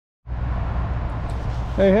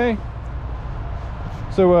Hey.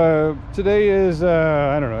 So today is,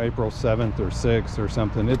 I don't know, April 7th or 6th or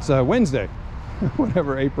something. It's Wednesday,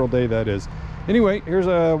 whatever April day that is. Anyway, here's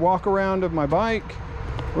a walk around of my bike.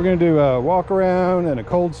 We're going to do a walk around and a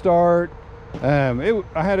cold start. I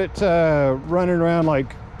had it running around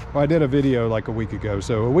like, well, I did a video like a week ago.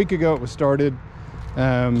 So a week ago it was started.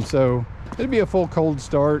 So it'd be a full cold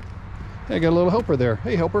start. Hey, I got a little helper there.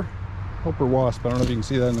 Hey, helper wasp. I don't know if you can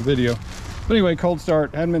see that in the video. But anyway, cold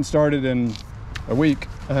start. Hadn't been started in a week.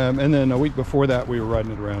 And then a week before that we were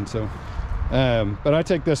riding it around. So but I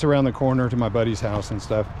take this around the corner to my buddy's house and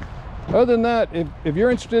stuff. Other than that, if you're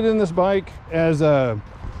interested in this bike as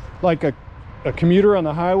like a commuter on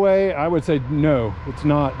the highway, I would say no, it's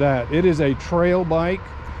not that. It is a trail bike,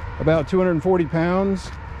 about 240 pounds,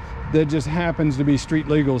 that just happens to be street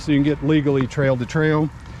legal, so you can get legally trail to trail.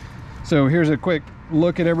 So here's a quick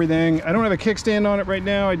look at everything. I don't have a kickstand on it right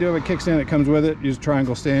now. I do have a kickstand that comes with it. Use a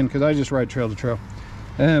triangle stand because I just ride trail to trail.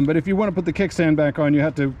 But if you want to put the kickstand back on, you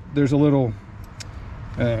have to, there's a little,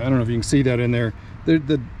 I don't know if you can see that in there.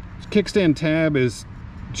 The kickstand tab is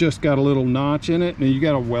just got a little notch in it, and you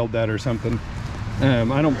got to weld that or something.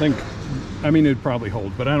 I don't think, I mean, it'd probably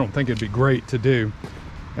hold, but I don't think it'd be great to do.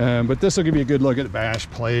 But this will give you a good look at the bash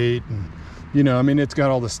plate, and you know, I mean, it's got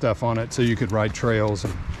all the stuff on it, so you could ride trails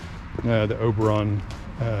and the Oberon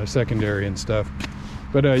secondary and stuff.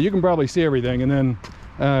 But you can probably see everything. And then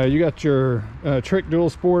you got your Trick dual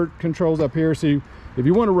sport controls up here, so if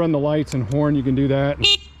you want to run the lights and horn, you can do that.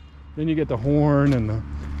 Then you get the horn and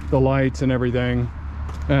the lights and everything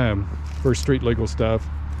for street legal stuff.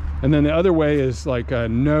 And then the other way is like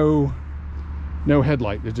no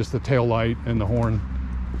headlight. It's just the tail light and the horn,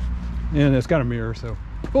 and it's got a mirror. So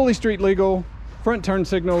fully street legal. Front turn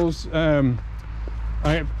signals,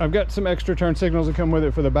 I've got some extra turn signals that come with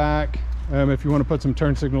it for the back. If you want to put some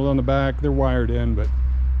turn signals on the back, they're wired in, but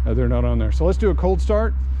they're not on there. So let's do a cold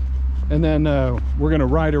start, and then we're going to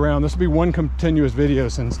ride around. This will be one continuous video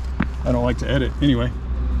since I don't like to edit. Anyway,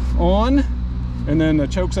 on, and then the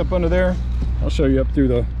choke's up under there. I'll show you up through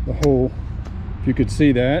the hole if you could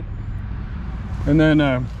see that. And then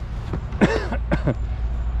I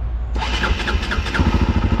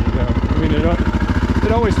mean,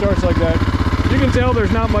 it always starts like that. You can tell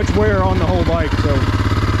there's not much wear on the whole bike. So,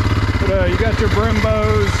 but you got your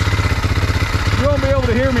Brembos. You won't be able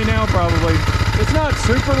to hear me now probably. It's not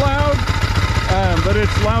super loud, but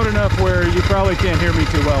it's loud enough where you probably can't hear me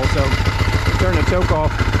too well. So we'll turn the choke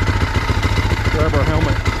off. Grab our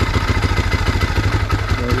helmet.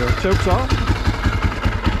 There we go. Choke's off.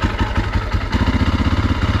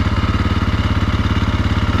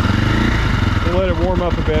 And let it warm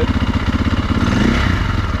up a bit.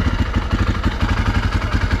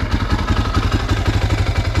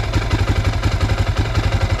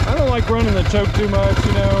 I don't like running the choke too much,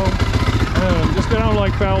 you know. Just I don't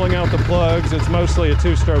like fouling out the plugs. It's mostly a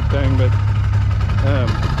two-stroke thing, but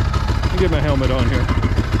let me get my helmet on here.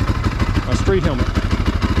 My street helmet.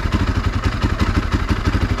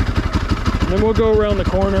 And then we'll go around the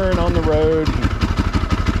corner and on the road.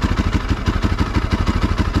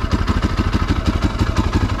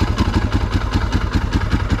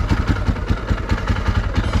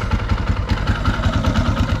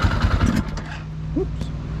 Oops.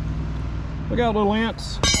 Look out, little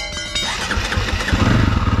ants.